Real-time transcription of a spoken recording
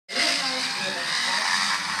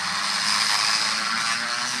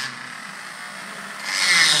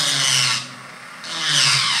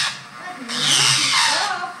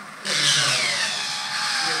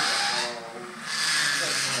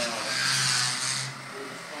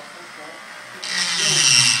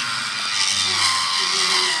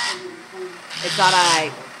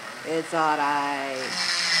alright. It's alright.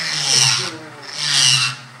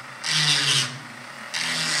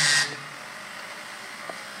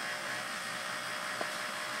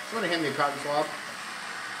 Someone hand me a cotton swab.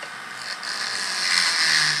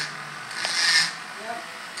 Yep.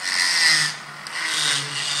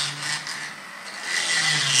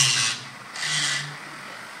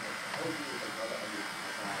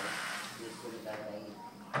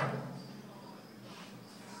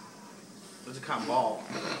 There's a cotton ball.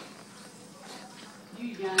 You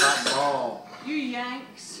Yanks. Cotton ball. You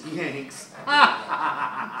Yanks. Yanks.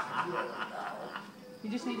 You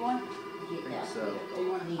just need one? I think so. Or you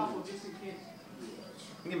want a couple just in case?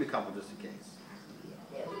 Give me a couple just in case.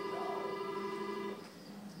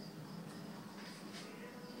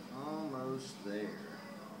 Almost there.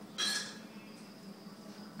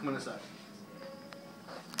 Come on this side.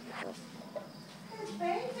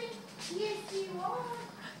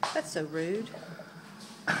 That's so rude.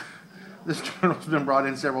 This journal's been brought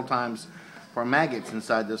in several times for maggots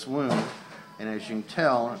inside this wound, and as you can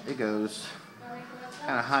tell, it goes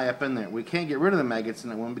kind of high up in there. We can't get rid of the maggots in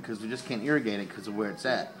that wound because we just can't irrigate it because of where it's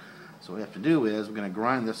at. So what we have to do is we're going to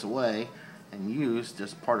grind this away and use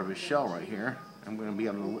just part of his shell right here. I'm going to be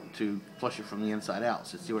able to flush it from the inside out.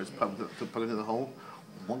 So see where it's plugged into the hole?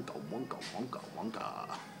 Wonka, wonka, wonka,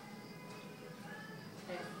 wonka.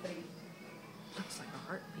 Looks like a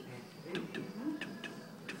heartbeat. Do, do, do, do,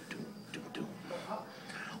 do, do, do, do.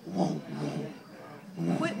 Whoa,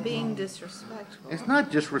 whoa. Quit being disrespectful. It's not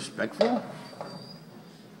disrespectful.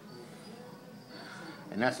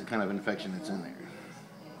 And that's the kind of infection that's in there.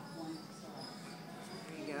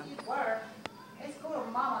 There you go. Let's go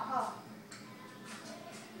to Mama, huh?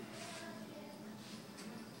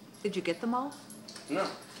 Did you get them all? No.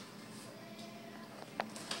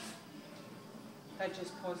 I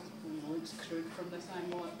just paused it looks crude from this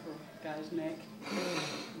angle at poor guy's neck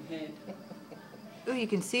and head. Oh, you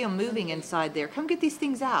can see them moving inside there. Come get these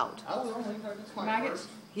things out. I will. It's my Maggots? first.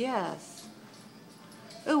 Yes.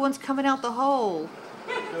 Oh, one's coming out the hole.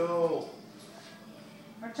 No.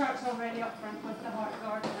 Our chart's already up front with the heart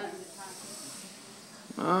guard and the tank.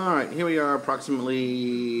 Alright, here we are,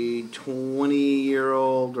 approximately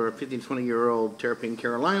 20-year-old or 15, 20-year-old Terrapin,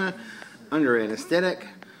 Carolina, under anesthetic.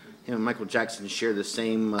 Him and Michael Jackson share the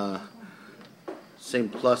same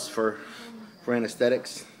plus for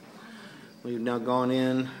anesthetics. We've now gone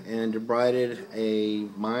in and debrided a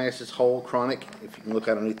myiasis hole, chronic. If you can look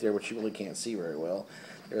underneath there, which you really can't see very well,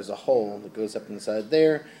 there's a hole that goes up inside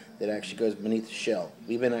there that actually goes beneath the shell.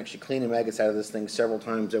 We've been actually cleaning maggots out of this thing several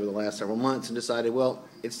times over the last several months and decided, well,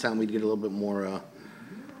 it's time we get a little bit more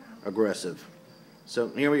aggressive. So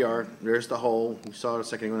here we are. There's the hole. You saw it a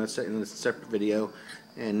second ago in a separate video,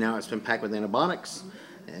 and now it's been packed with antibiotics.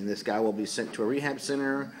 And this guy will be sent to a rehab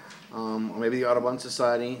center, or maybe the Audubon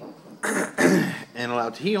Society, and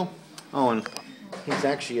allowed to heal. Oh, and he's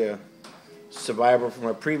actually a survivor from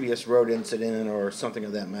a previous road incident or something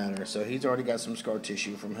of that matter, so he's already got some scar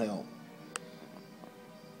tissue from hell.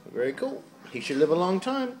 Very cool. He should live a long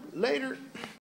time. Later.